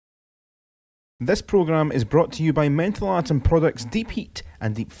This programme is brought to you by Mental Arts and Products Deep Heat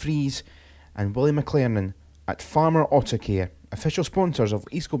and Deep Freeze and Willie McLernan at Farmer Autocare, official sponsors of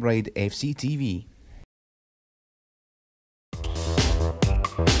East Kilbride FC TV.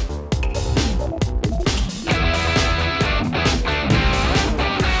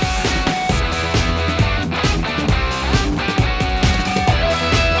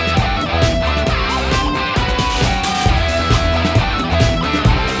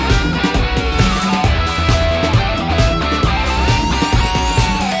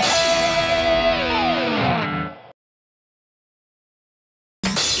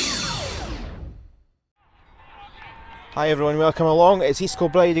 Hi everyone, welcome along. It's East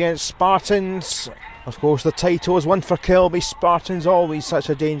Kilbride against Spartans. Of course the title is one for Kilby. Spartans always such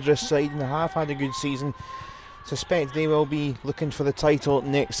a dangerous side and have had a good season. Suspect they will be looking for the title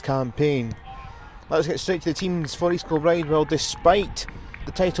next campaign. Let's get straight to the teams for East Kilbride. Well, despite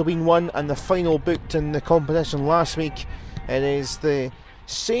the title being won and the final booked in the competition last week, it is the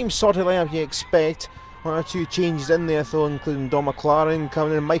same sort of lineup you expect. One or two changes in there though, including Don McLaren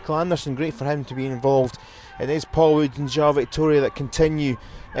coming in, Michael Anderson, great for him to be involved. It is Paul Wood and João Victoria that continue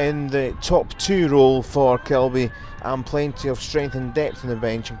in the top two role for Kilby, and plenty of strength and depth on the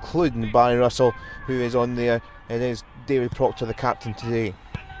bench, including Barry Russell, who is on there. It is David Proctor, the captain today.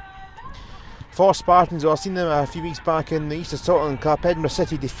 For Spartans, well, I've seen them a few weeks back in the East of Scotland Cup. Edinburgh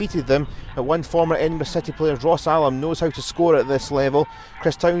City defeated them. One former Edinburgh City player, Ross Allam, knows how to score at this level.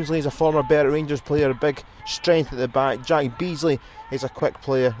 Chris Townsley is a former Berwick Rangers player, big strength at the back. Jack Beasley is a quick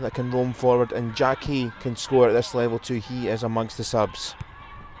player that can roam forward, and Jack Hay can score at this level too. He is amongst the subs.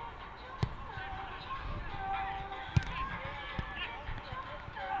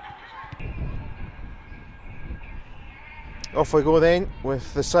 Off we go then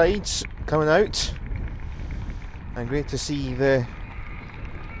with the sides coming out, and great to see the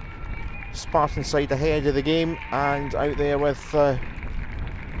Spartan side ahead of the game and out there with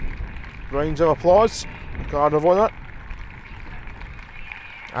rounds of applause, guard of honour.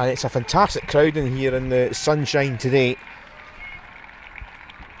 And it's a fantastic crowd in here in the sunshine today.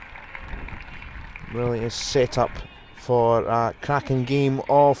 Really is set up for a cracking game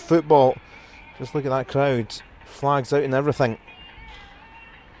of football. Just look at that crowd. Flags out and everything.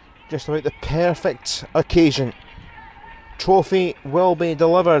 Just about the perfect occasion. Trophy will be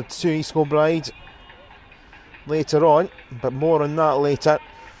delivered to East Kilbride later on, but more on that later.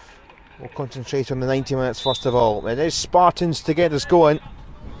 We'll concentrate on the 90 minutes first of all. It is Spartans to get us going.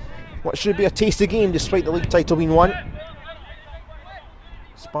 What should be a tasty game despite the league title being won.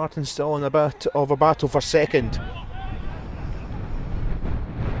 Spartans still in a bit of a battle for second.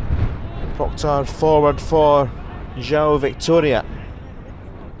 Proctor forward for João Victoria.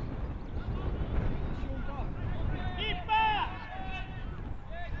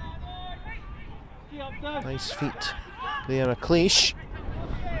 Nice feet there, a cleash.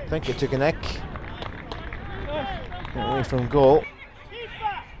 I think it took a nick. Get away from goal.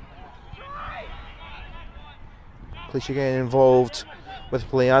 Cleash again involved with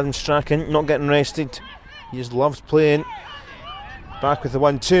play. Adam Strachan not getting rested. He just loves playing. Back with the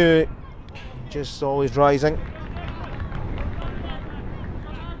 1-2. Just always rising.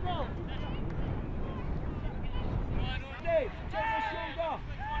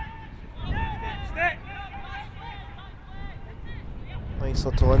 Nice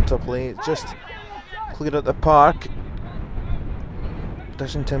little interplay. It's just clear at the park.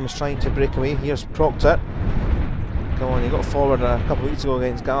 Dishington was trying to break away. Here's Proctor. Come on, he got forward a couple of weeks ago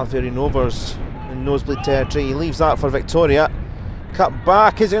against Gallifrey Rovers in nosebleed territory. He leaves that for Victoria. Cut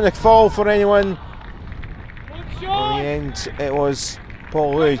back, is it going to fall for anyone? In the end, it was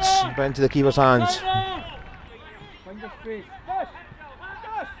Paul Woods, but into the keeper's hands.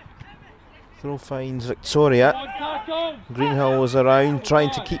 Throw finds Victoria. Greenhill was around, trying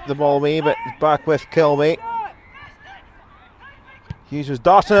to keep the ball away, but back with Kilby. Hughes was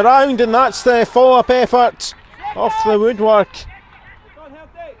darting around, and that's the follow-up effort off the woodwork.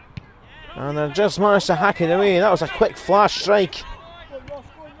 And they just managed to hack it away. That was a quick flash strike.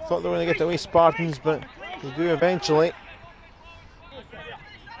 Thought they were going to get away, Spartans, but they do eventually.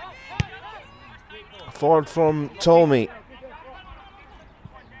 Forward from Tolmy.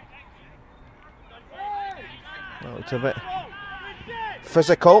 That looked a bit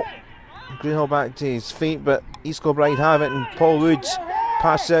physical. Greenhill back to his feet, but East Kilbride have it, and Paul Woods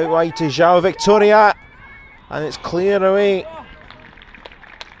passes out wide to João Victoria, and it's clear away.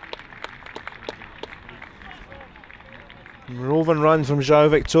 Roving run from João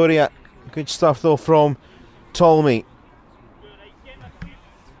Victoria. Good stuff though from Tolmy.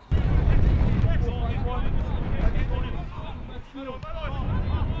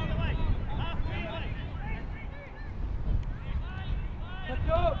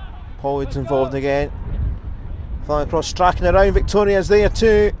 Paulwood's involved again. Flying across, Strachan around, Victoria's there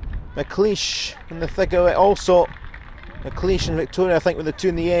too. McLeish in the thick of it also. McLeish and Victoria, I think, were the two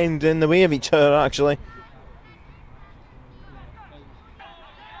in the end in the way of each other actually.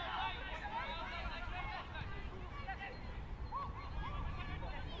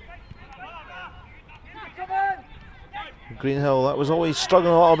 Greenhill, that was always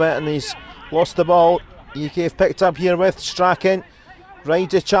struggling a little bit and he's lost the ball. UK have picked up here with Strachan. Right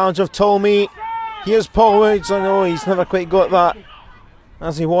to challenge of Tolmie. Here's Paul Woods. I know he's never quite got that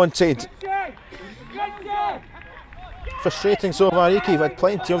as he wanted. Frustrating so far. UK have had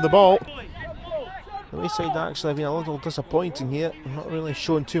plenty of the ball. The Wayside actually have been a little disappointing here. Not really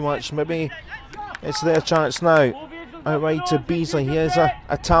showing too much. Maybe it's their chance now. Out wide to Beasley. He is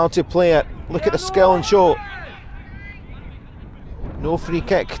a talented player. Look at the skill and show. No free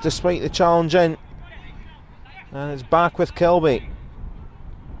kick despite the challenge in. And it's back with Kilby.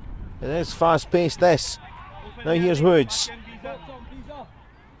 It is fast paced this. Now here's Woods.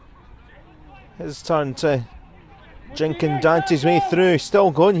 His turn to jink and dance his way through. Still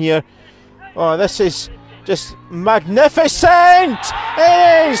going here. Oh, this is just magnificent!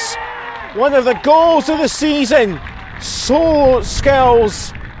 It is one of the goals of the season. Solo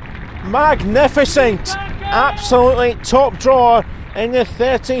skills. Magnificent. Absolutely top drawer in the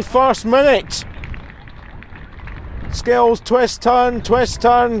 31st minute. Skills, twist, turn.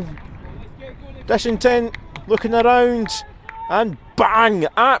 Dishington looking around and bang!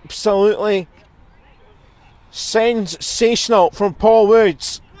 Absolutely sensational from Paul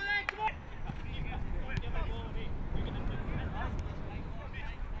Woods.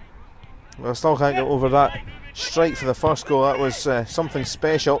 Well, I still can't get over that strike for the first goal. That was something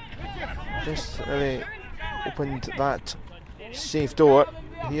special. Just really opened that safe door.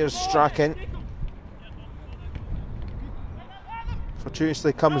 Here's Strachan.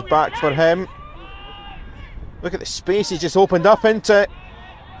 Fortuitously comes back for him. Look at the space he's just opened up into.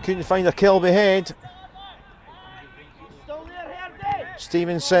 Couldn't find a Kilby head.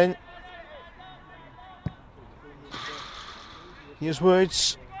 Stevenson. Here's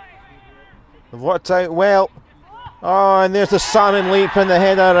Woods. They've worked out well. Oh, and there's the salmon leap in the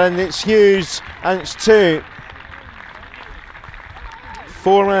header, and it's Hughes, and it's 2.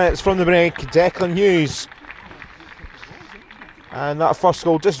 4 minutes from the break. Declan Hughes. And that first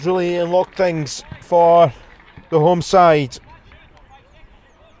goal just really unlocked things for the home side.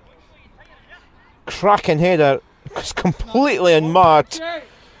 Cracking header. It's completely unmarked.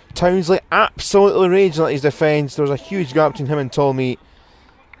 Townsley absolutely raging at his defence. There was a huge gap between him and Tolmie.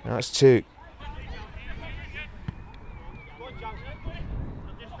 That's 2.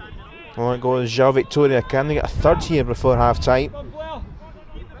 Well, it goes João Victoria. Can they get a third here before half time?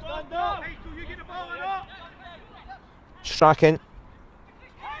 Strachan.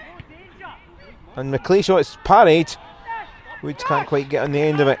 And McLeish, oh, it's parried. Woods can't quite get on the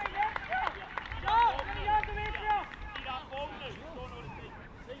end of it.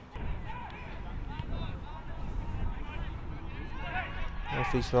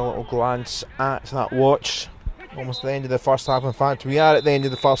 Referee's a little glance at that watch. Almost the end of the first half. In fact, we are at the end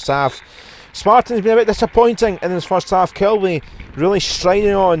of the first half. Spartans been a bit disappointing in this first half. Kilby really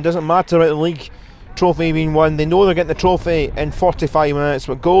striding on. Doesn't matter about the league trophy being won. They know they're getting the trophy in 45 minutes.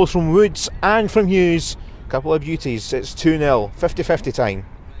 But goals from Woods and from Hughes. A couple of beauties. It's 2-0. 50-50 time.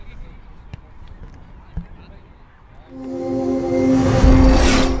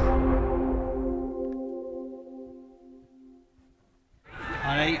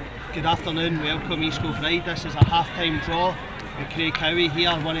 Alright, good afternoon, welcome East Kilbride. This is a half-time draw with Craig Howie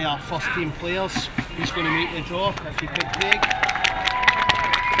here, one of our first team players. He's going to make the draw, if you could, Craig.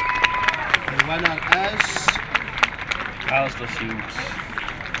 The winner is...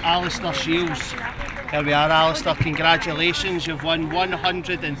 Alistair Shields. Here we are, Alistair, congratulations, you've won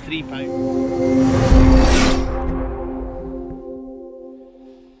 £103.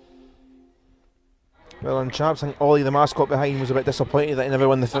 Well, and chaps, I think Ollie, the mascot behind, was a bit disappointed that he never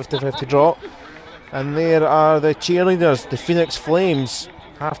won the 50-50 draw. And there are the cheerleaders, the Phoenix Flames,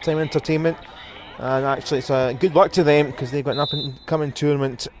 half-time entertainment. And actually, it's a good luck to them because they've got an up-and-coming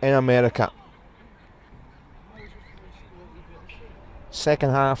tournament in America.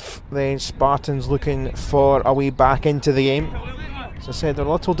 Second half, then Spartans looking for a way back into the game. As I said, they're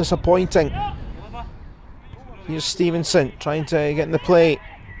a little disappointing. Here's Stevenson trying to get in the play.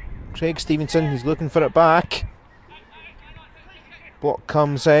 Craig Stevenson, he's looking for it back. Block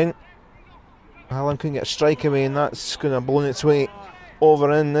comes in. Allen couldn't get a strike away, and that's going to blow its way over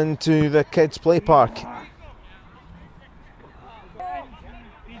and into the kids' play park.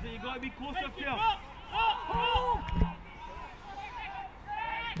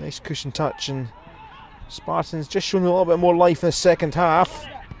 Nice cushion touch, and Spartans just showing a little bit more life in the second half.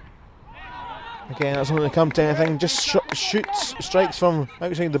 Again, that's not going to come to anything, just shoots, strikes from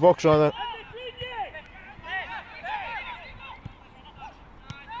outside the box rather.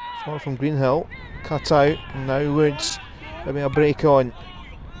 Ball from Greenhill, cut out, and now Woods, maybe a break on.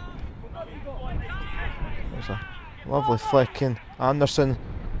 There's a lovely flick, and Anderson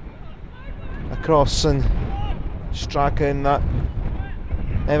across, and Straka in that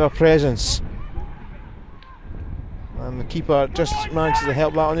ever presence. And the keeper just manages to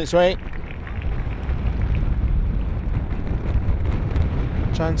help that on its way.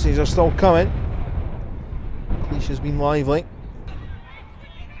 Chances are still coming. Cleach has been lively.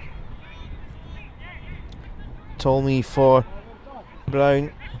 Tolmie for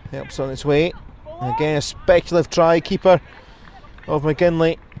Brown, helps on its way. And again, a speculative try, keeper of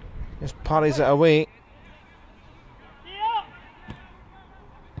McGinley just parries it away.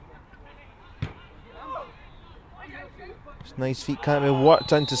 It's nice feet can't be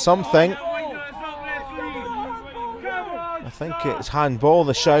worked into something. I think it's handball,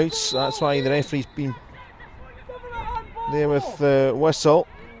 the shouts, that's why the referee's been there with the whistle.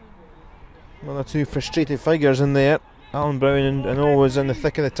 One or two frustrated figures in there. Alan Brown and always in the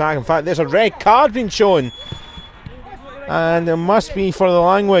thick of the tag. In fact, there's a red card being shown, and it must be for the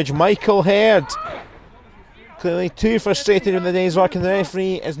language. Michael Heard, clearly too frustrated with the day's work, and the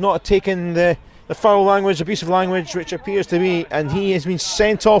referee is not taking the foul language, abusive language, which appears to be, and he has been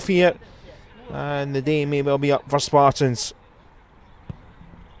sent off here, and the day may well be up for Spartans.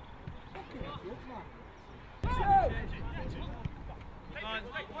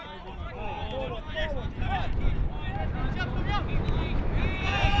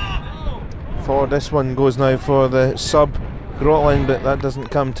 This one goes now for the sub Grotland, but that doesn't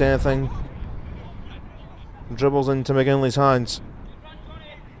come to anything. Dribbles into McGinley's hands.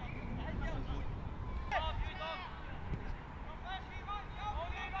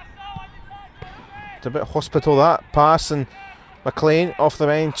 It's a bit hospital, that pass, and McLean off the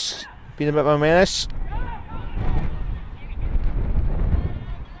bench, been a bit of a menace.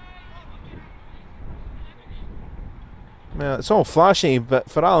 Well, it's all flashy, but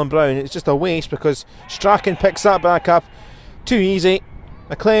for Alan Brown it's just a waste because Strachan picks that back up. Too easy.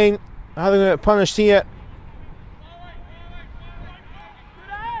 McLean having it punished here.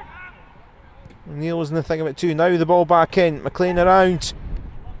 Neil was in the thick of it too. Now the ball back in. McLean around,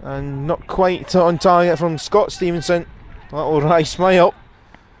 and not quite on target from Scott Stevenson. A little wry smile.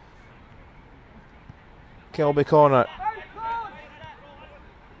 Kilby corner.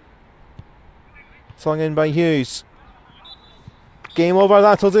 Flung in by Hughes. Game over,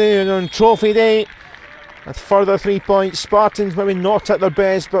 that'll do, and on trophy day, a further 3 points. Spartans maybe not at their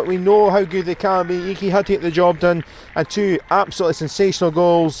best, but we know how good they can be. Iki had to get the job done, and two absolutely sensational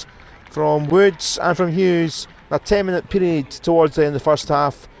goals from Woods and from Hughes. A 10-minute period towards the end of the first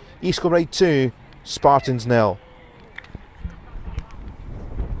half. East Kilbride 2, Spartans 0.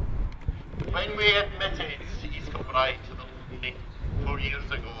 When we admitted East Kilbride to the league 4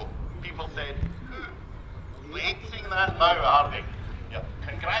 years ago, people said, "Who? We ain't seeing that now, are we?" Yeah.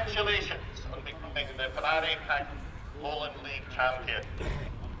 Congratulations on becoming the Ferrari Pack Lowland League champion.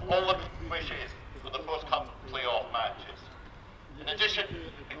 All the wishes for the post-cup playoff matches. In addition to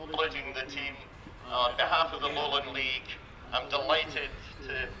including the team, on behalf of the Lowland League, I'm delighted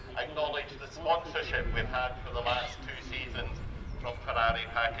to acknowledge the sponsorship we've had for the last 2 seasons from Ferrari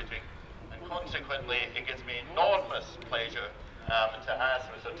Packaging. And consequently, it gives me enormous pleasure to ask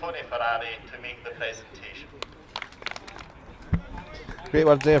Mr. Tony Ferrari to make the presentation. Great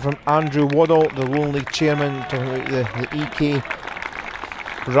word there from Andrew Waddle, the Lowland League chairman, talking about the EK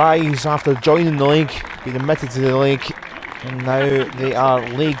rise after joining the league, being admitted to the league, and now they are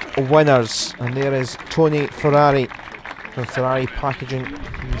league winners. And there is Tony Ferrari from Ferrari Packaging.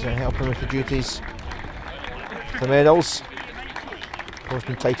 He's helping with the duties, the medals. Of course,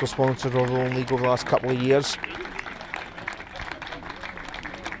 been title sponsor of the Lowland League over the last couple of years.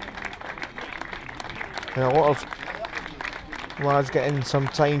 And a lot of lads getting some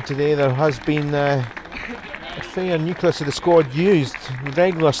time today. There has been a fair nucleus of the squad used,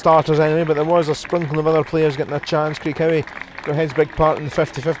 regular starters anyway, but there was a sprinkling of other players getting a chance. Creekhowie got his big part in the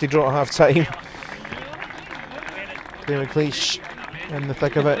 50-50 draw at half time. Clay McLeish in the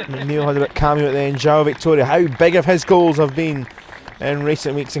thick of it. McNeil had a bit cameo at the end. João Victoria, how big of his goals have been in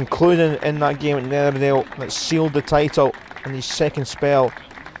recent weeks, including in that game at Netherdale that sealed the title in his second spell.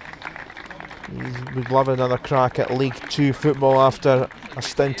 He would love another crack at League 2 football after a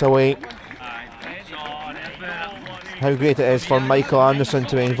stint away. How great it is for Michael Anderson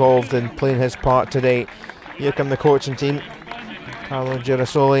to be involved in playing his part today. Here come the coaching team. Carlo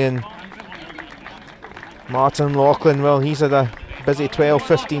Girasoli and Martin Loughlin. Well, he's had a busy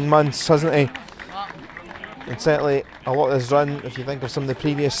 12-15 months, hasn't he? And certainly a lot of this run, if you think of some of the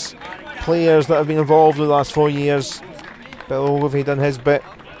previous players that have been involved in the last 4 years. Bill Ogilvie done his bit.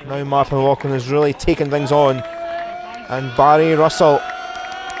 Now Martin Loughlin has really taken things on. And Barry Russell,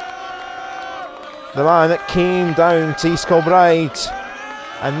 the man that came down to East Kilbride,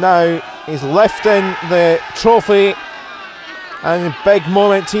 and now he's lifting the trophy. And a big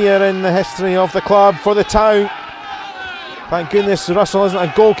moment here in the history of the club for the town. Thank goodness Russell isn't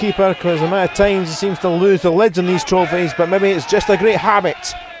a goalkeeper, because the amount of times he seems to lose the lids on these trophies, but maybe it's just a great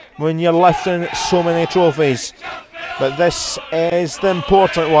habit when you're lifting so many trophies. But this is the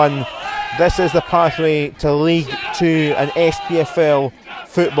important one. This is the pathway to League 2 and SPFL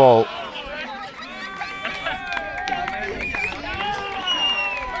football.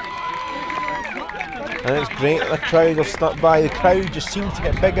 And it's great that the crowd have stuck by. The crowd just seems to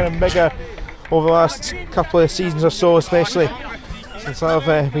get bigger and bigger over the last couple of seasons or so, especially since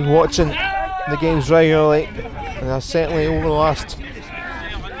I've been watching the games regularly, and certainly over the last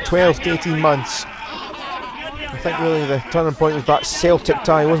 12 to 18 months. I think really the turning point was that Celtic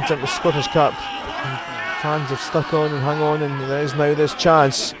tie, wasn't it, the Scottish Cup? And fans have stuck on and hung on, and there is now this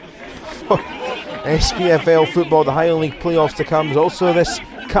chance for SPFL football, the Highland League playoffs to come. There's also this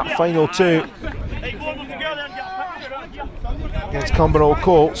cup final too against Cumbernauld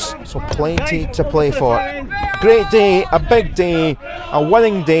Colts, so plenty to play for. Great day, a big day, a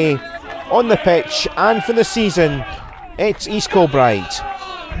winning day on the pitch and for the season. It's East Kilbride.